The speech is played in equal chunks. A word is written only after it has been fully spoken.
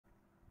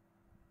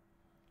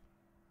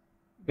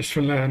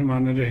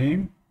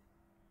Bismillahirrahmanirrahim.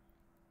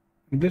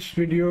 This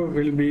video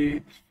will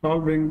be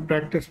solving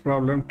practice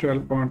problem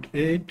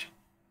 12.8,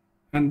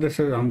 and this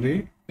is on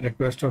the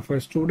request of a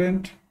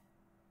student.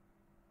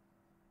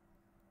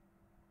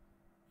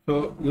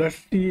 So let's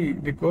see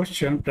the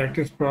question,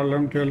 practice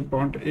problem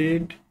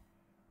 12.8.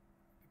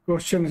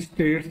 Question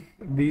states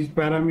these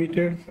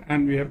parameters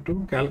and we have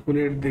to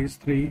calculate these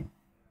three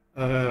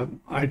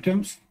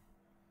items.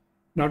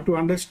 Now to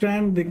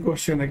understand the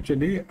question,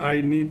 actually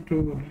I need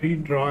to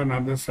redraw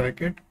another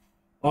circuit,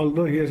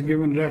 although he has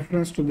given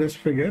reference to this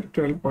figure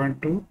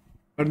 12.2,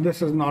 but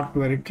this is not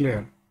very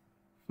clear.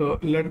 So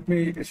let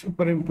me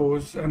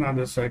superimpose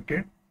another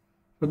circuit.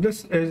 So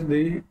this is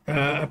the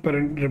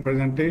apparent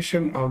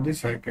representation of the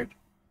circuit.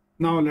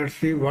 Now let's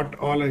see what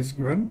all is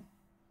given.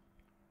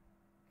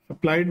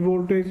 Supplied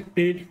voltage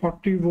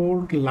 840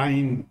 volt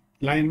line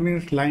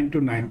means line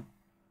to line.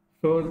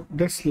 So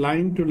this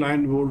line to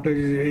line voltage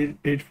is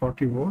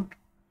 840 volt.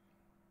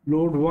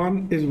 Load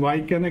 1 is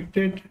Y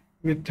connected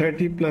with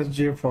 30 plus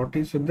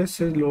J40. So this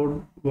is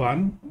load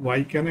 1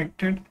 Y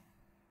connected,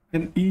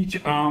 and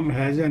each arm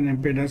has an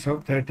impedance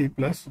of 30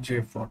 plus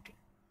J40.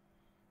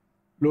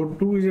 Load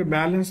 2 is a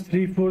balanced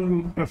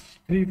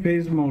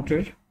three-phase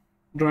motor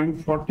drawing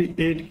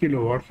 48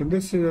 kilowatt. So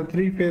this is a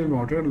three-phase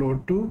motor,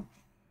 load 2,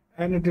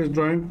 and it is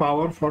drawing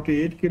power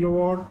 48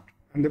 kilowatt,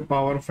 and the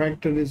power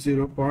factor is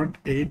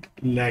 0.8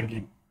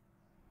 lagging.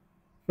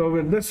 So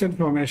with this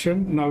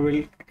information, now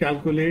we'll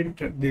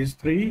calculate these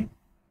three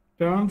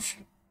terms.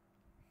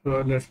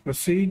 So let's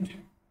proceed.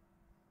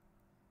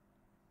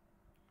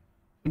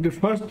 The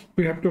first,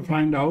 we have to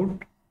find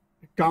out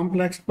the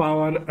complex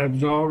power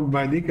absorbed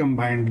by the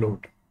combined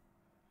load.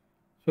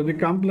 So the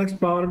complex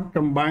power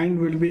combined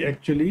will be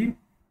actually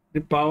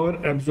the power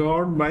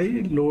absorbed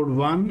by load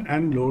 1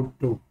 and load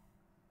 2.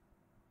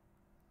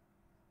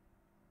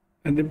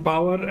 And the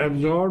power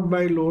absorbed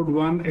by load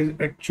 1 is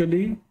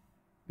actually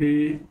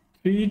the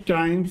 3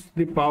 times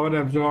the power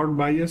absorbed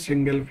by a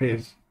single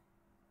phase.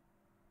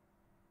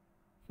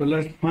 So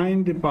let's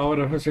find the power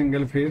of a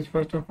single phase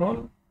first of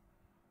all.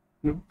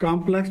 The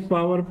complex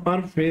power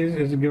per phase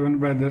is given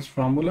by this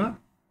formula,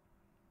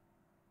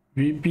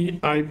 Vp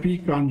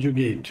Ip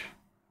conjugate.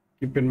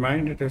 Keep in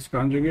mind it is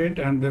conjugate,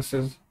 and this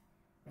is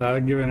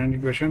given in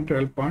equation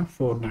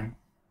 12.49.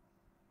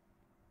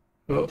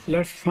 So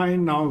let's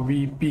find now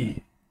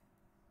Vp.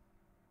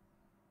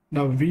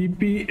 Now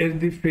Vp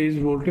is the phase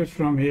voltage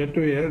from here to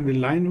here. The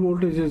line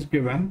voltage is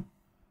given.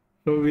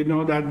 So we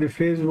know that the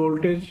phase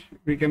voltage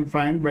we can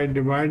find by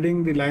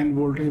dividing the line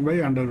voltage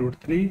by under root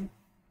 3.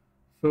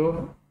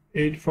 So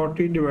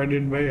 840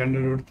 divided by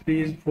under root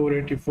 3 is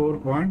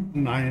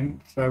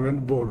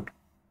 484.97 volt.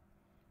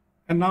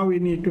 And now we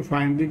need to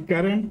find the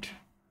current,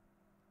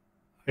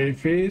 I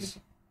phase,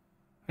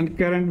 and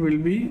current will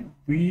be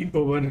V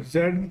over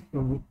Z.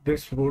 So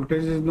this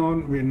voltage is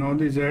known, we know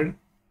the Z.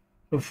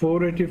 So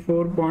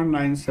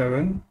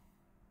 484.97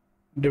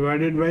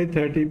 divided by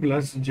 30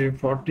 plus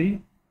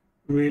J40,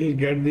 we'll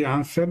get the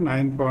answer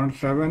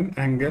 9.7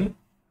 angle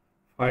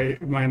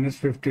 5 minus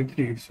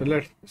 53. So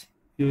let's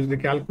use the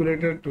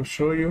calculator to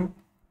show you.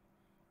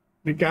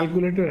 The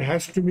calculator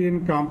has to be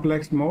in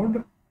complex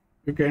mode.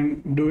 You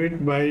can do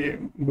it by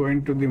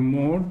going to the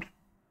mode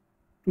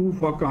 2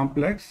 for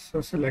complex. So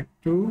select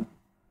 2.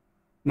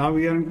 Now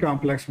we are in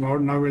complex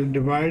mode. Now we'll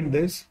divide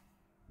this.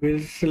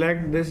 We'll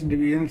select this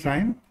division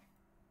sign.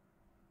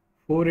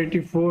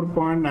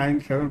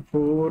 484.97,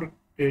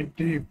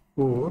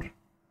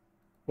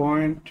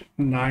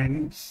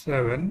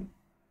 484.97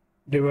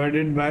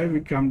 divided by, we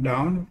come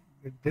down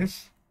with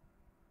this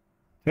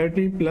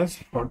 30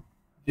 plus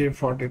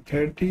J40,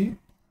 30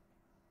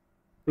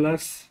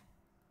 plus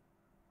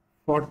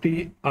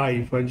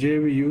 40I. For J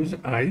we use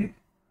I.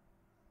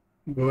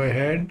 Go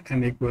ahead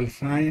and equal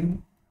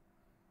sign.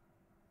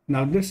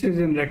 Now this is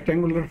in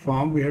rectangular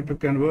form. We have to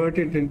convert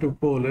it into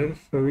polar.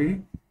 So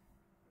we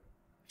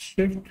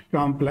shift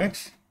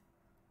complex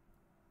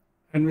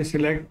and we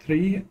select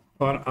 3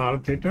 for R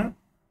theta,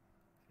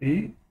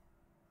 3.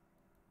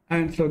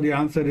 And so the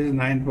answer is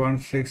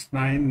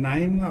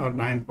 9.699 or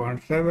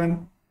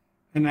 9.7,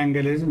 and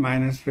angle is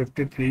minus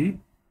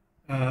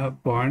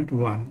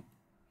 53.1.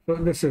 So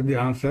this is the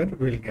answer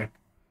we'll get.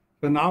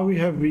 So now we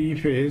have V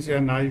phase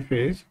and I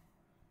phase.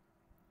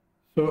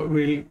 So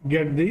we'll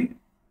get the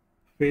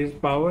phase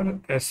power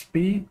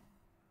SP,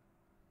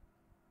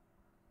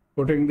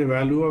 putting the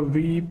value of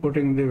V,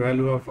 putting the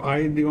value of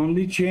I. The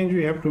only change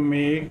we have to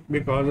make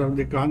because of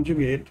the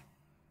conjugate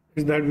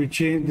is that we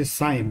change the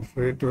sign. So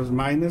it was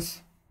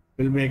minus,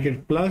 we'll make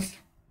it plus.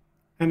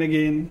 And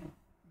again,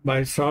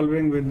 by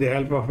solving with the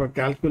help of a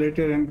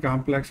calculator in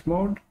complex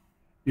mode,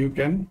 you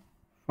can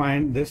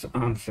find this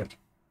answer.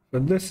 So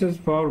this is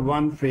for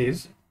one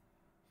phase.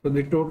 So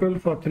the total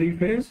for 3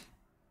 phase,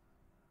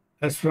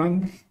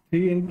 S1,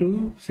 3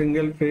 into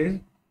single phase.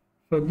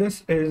 So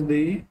this is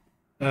the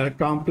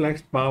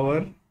complex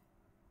power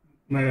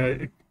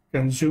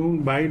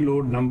consumed by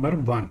load number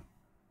 1.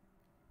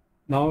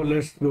 Now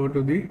let's go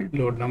to the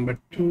load number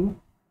 2.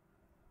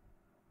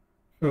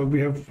 So we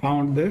have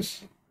found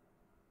this.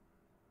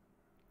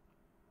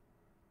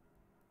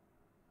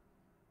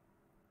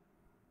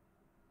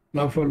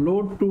 Now for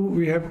load 2,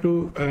 we have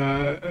to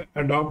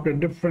adopt a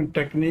different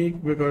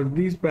technique because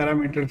these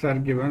parameters are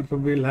given, so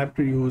we'll have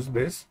to use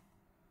this.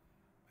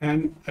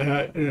 And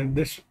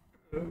this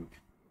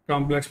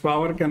complex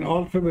power can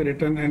also be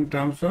written in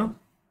terms of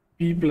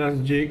P plus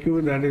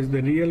JQ, that is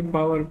the real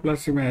power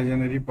plus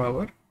imaginary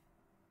power.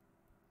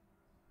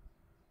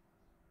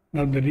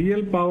 Now the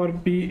real power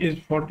P is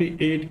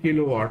 48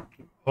 kilowatt,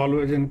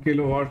 always in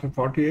kilowatts.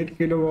 48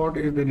 kilowatt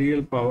is the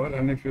real power,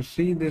 and if you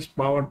see this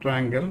power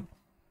triangle,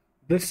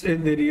 this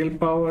is the real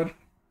power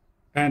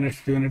and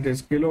its unit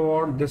is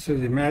kilowatt. This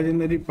is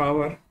imaginary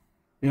power,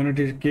 unit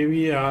is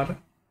kVAR,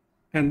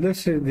 and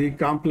this is the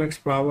complex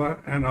power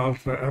and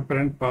also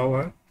apparent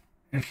power,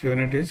 its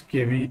unit is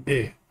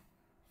kVA.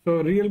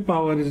 So real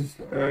power is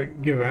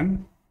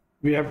given.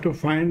 We have to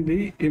find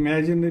the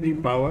imaginary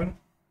power.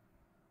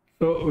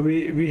 So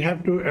we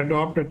have to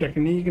adopt a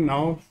technique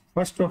now.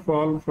 First of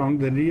all, from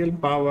the real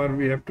power,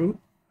 we have to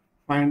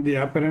find the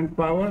apparent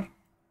power.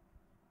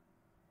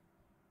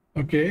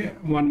 Okay,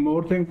 one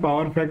more thing,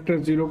 power factor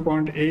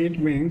 0.8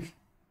 means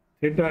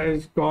theta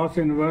is cos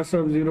inverse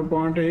of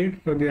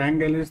 0.8, so the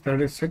angle is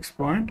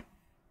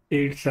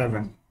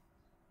 36.87.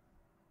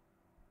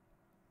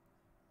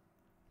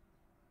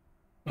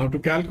 Now to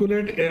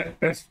calculate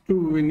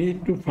S2, we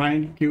need to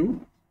find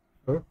Q.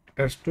 So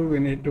S2, we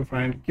need to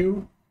find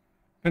Q,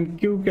 and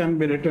Q can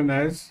be written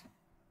as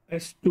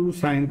S2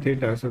 sine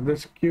theta. So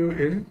this Q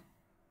is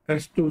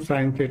S2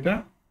 sine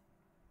theta.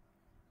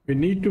 We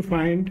need to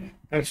find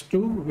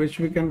S2, which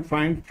we can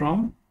find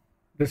from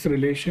this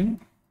relation.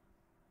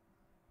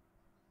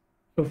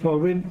 So for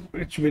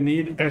which we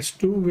need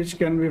S2, which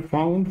can be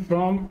found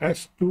from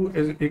S2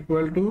 is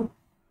equal to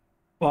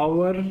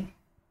power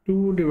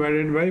 2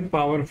 divided by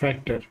power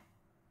factor.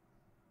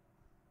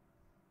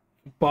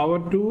 Power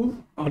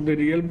 2 or the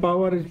real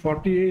power is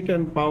 48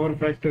 and power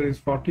factor is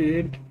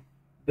 48.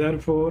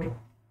 Therefore,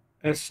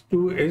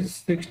 S2 is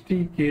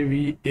 60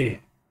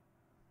 kVA.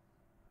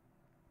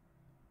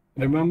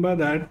 Remember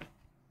that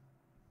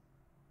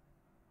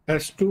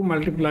S2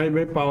 multiplied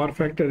by power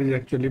factor is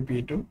actually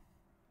P2,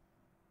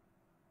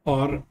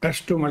 or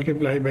S2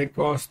 multiplied by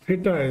cos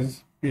theta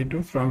is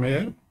P2 from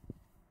here.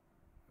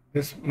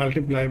 This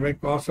multiplied by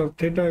cos of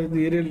theta is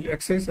the real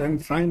axis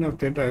and sine of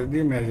theta is the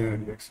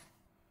imaginary axis.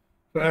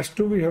 So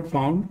S2 we have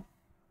found.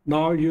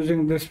 Now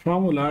using this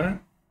formula,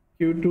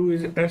 Q2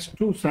 is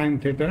S2 sine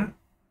theta,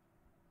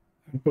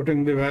 and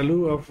putting the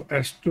value of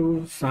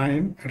S2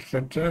 sine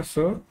etc.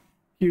 So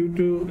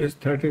Q2 is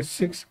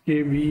 36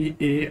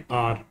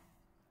 kVAR.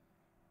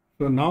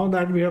 So now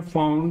that we have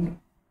found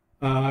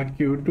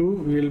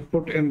Q2, we will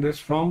put in this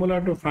formula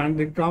to find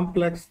the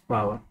complex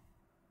power.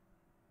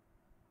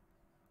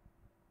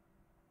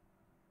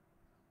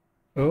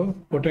 So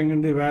putting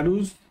in the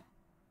values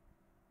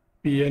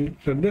Pn,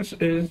 so this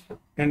is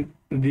in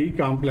the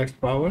complex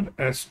power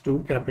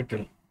S2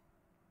 capital.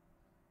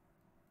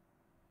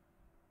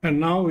 And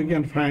now we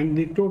can find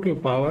the total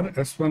power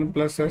S1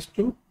 plus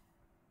S2.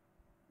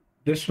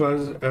 This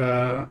was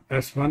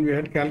S1 we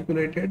had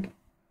calculated,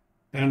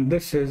 and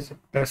this is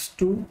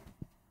S2.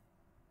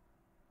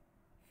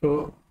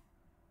 So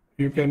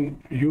you can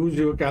use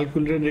your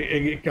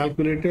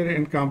calculator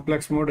in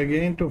complex mode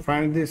again to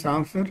find this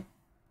answer.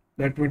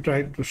 Let me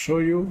try to show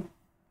you.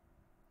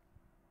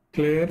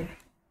 Clear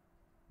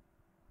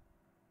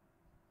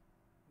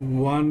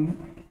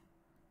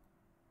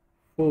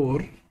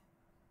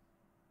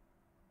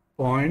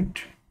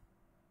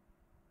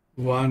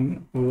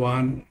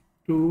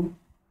 14.112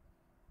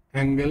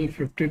 angle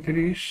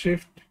 53,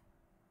 shift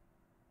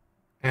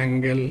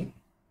angle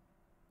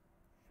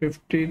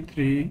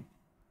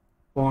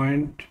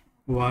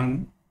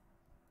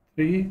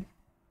 53.13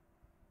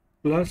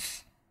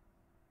 plus,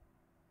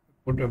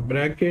 put a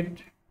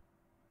bracket,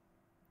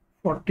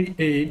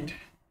 48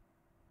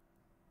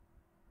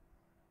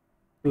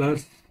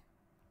 plus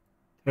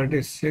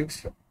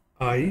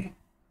 36i,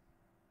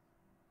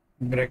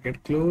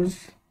 bracket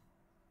close,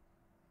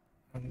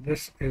 and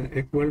this is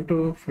equal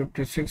to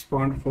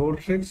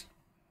 56.46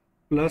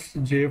 plus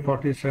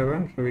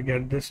J47, so we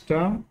get this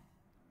term.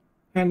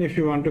 And if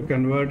you want to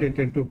convert it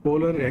into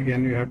polar,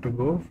 again you have to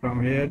go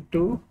from here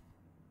to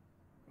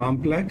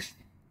complex,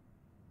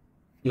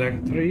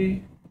 select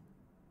 3.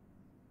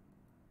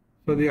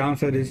 So the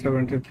answer is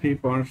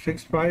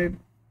 73.65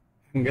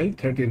 angle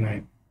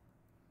 39.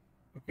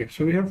 Okay,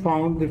 so we have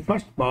found the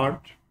first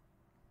part,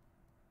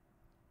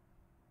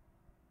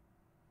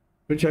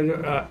 which has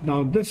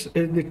now this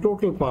is the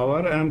total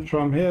power, and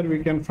from here we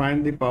can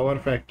find the power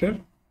factor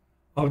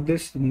of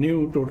this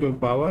new total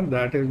power,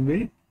 that is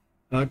the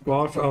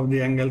cos of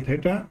the angle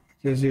theta,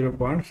 which is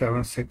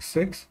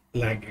 0.766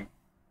 lagging.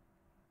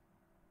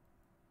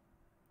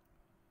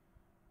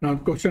 Now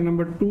question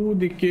number 2,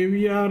 the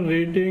kVAR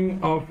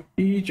rating of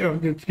each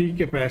of the 3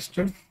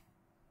 capacitors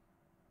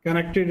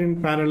connected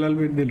in parallel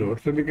with the load.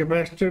 So the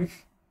capacitors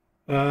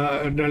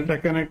delta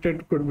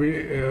connected could be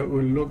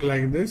will look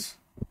like this.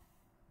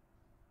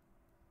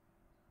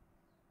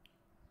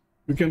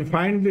 You can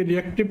find the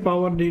reactive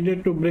power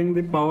needed to bring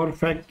the power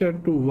factor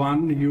to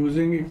 1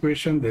 using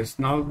equation this.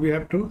 Now we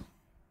have to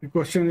The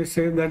question is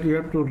says that you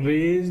have to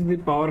raise the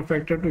power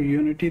factor to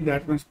unity,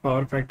 that means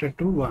power factor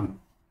to 1.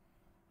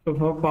 So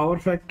for power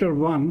factor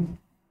 1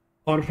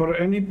 or for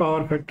any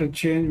power factor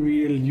change,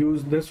 we will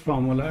use this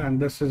formula, and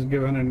this is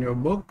given in your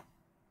book.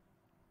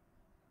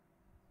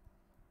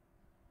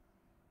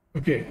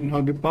 Okay,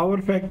 now the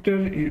power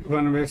factor,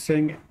 when we're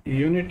saying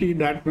unity,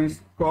 that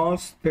means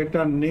cos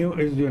theta nu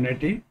is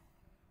unity.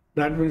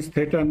 That means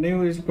theta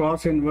nu is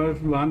cos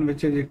inverse 1,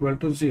 which is equal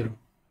to 0.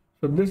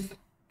 So this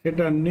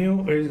theta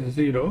nu is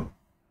 0,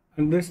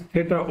 and this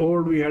theta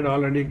old we had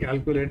already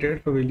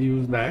calculated, so we'll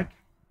use that.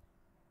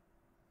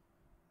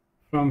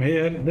 From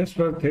here, this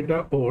was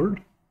theta old,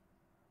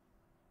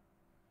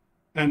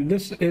 and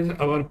this is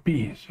our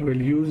P. So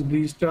we'll use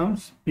these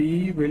terms.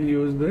 P will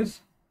use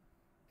this.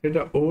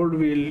 Theta old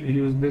will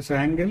use this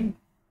angle,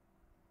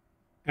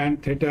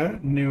 and theta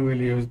new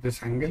will use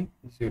this angle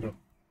 0.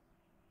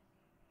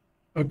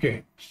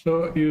 Okay,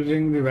 so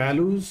using the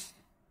values,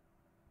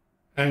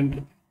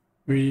 and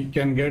we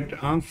can get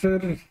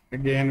answer.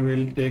 Again,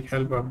 we'll take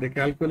help of the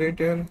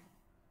calculator.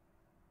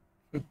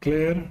 So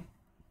clear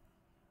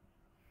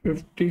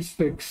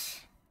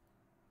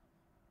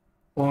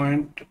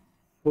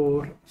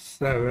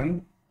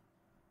 56.47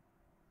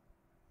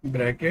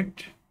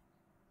 bracket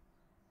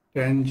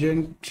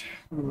tangent,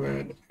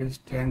 where is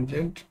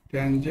tangent?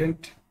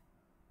 Tangent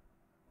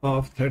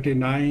of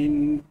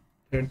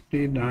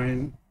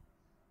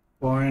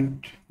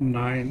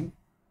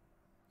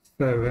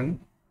 39.97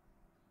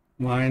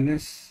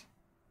 minus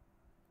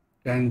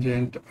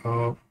tangent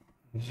of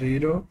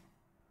 0.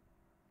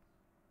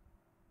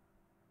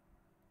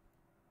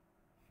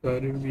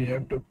 Sorry, we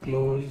have to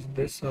close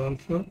this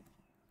also.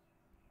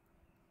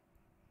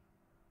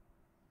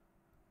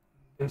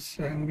 This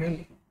angle,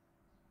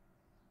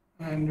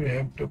 and we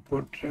have to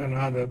put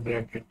another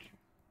bracket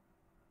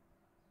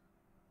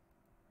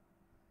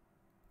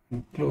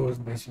and close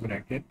this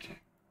bracket.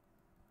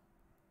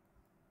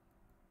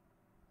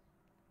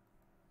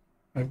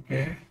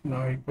 Okay,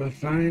 now equal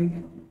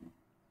sign.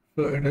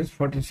 So it is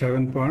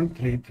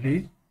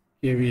 47.33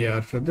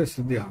 kVAr. So this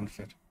is the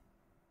answer.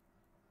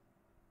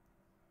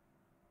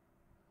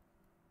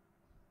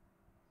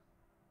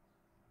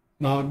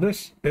 Now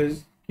this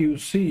is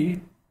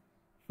QC.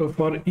 So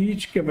for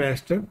each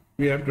capacitor,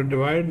 we have to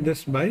divide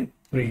this by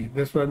 3.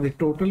 This was the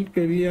total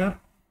kVAr.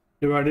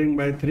 Dividing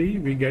by 3,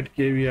 we get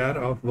kVAr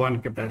of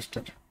one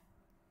capacitor.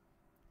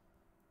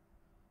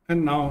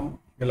 And now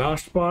the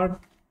last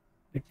part,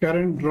 the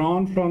current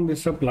drawn from the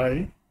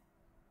supply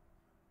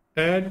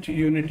at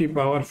unity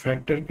power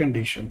factor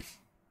conditions.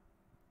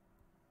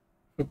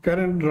 So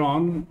current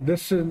drawn,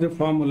 this is the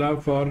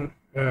formula for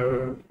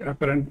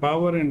apparent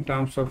power in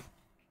terms of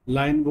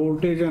line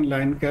voltage and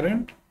line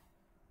current,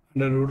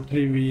 under root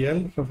 3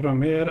 VL. So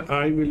from here,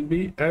 I will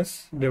be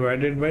S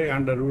divided by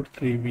under root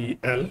 3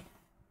 VL.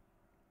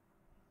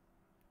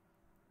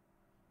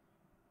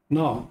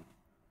 Now,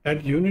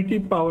 at unity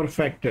power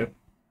factor,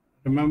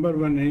 remember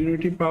when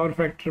unity power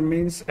factor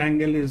means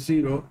angle is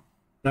 0,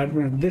 that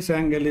means this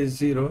angle is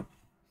 0.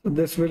 So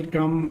this will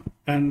come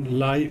and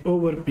lie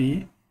over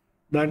P.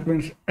 That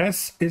means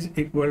S is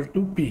equal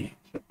to P.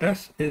 So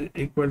S is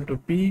equal to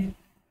P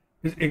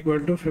is equal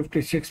to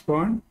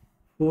 56.47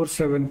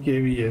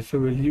 kVA. So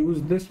we'll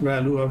use this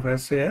value of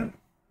S here.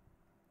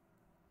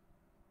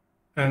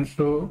 And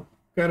so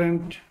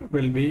current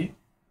will be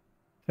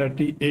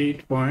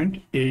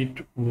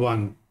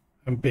 38.81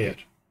 ampere.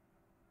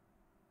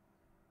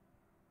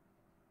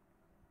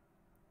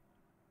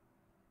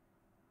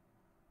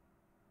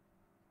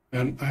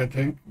 And I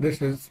think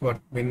this is what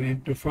we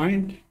need to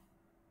find.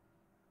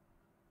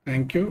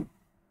 Thank you.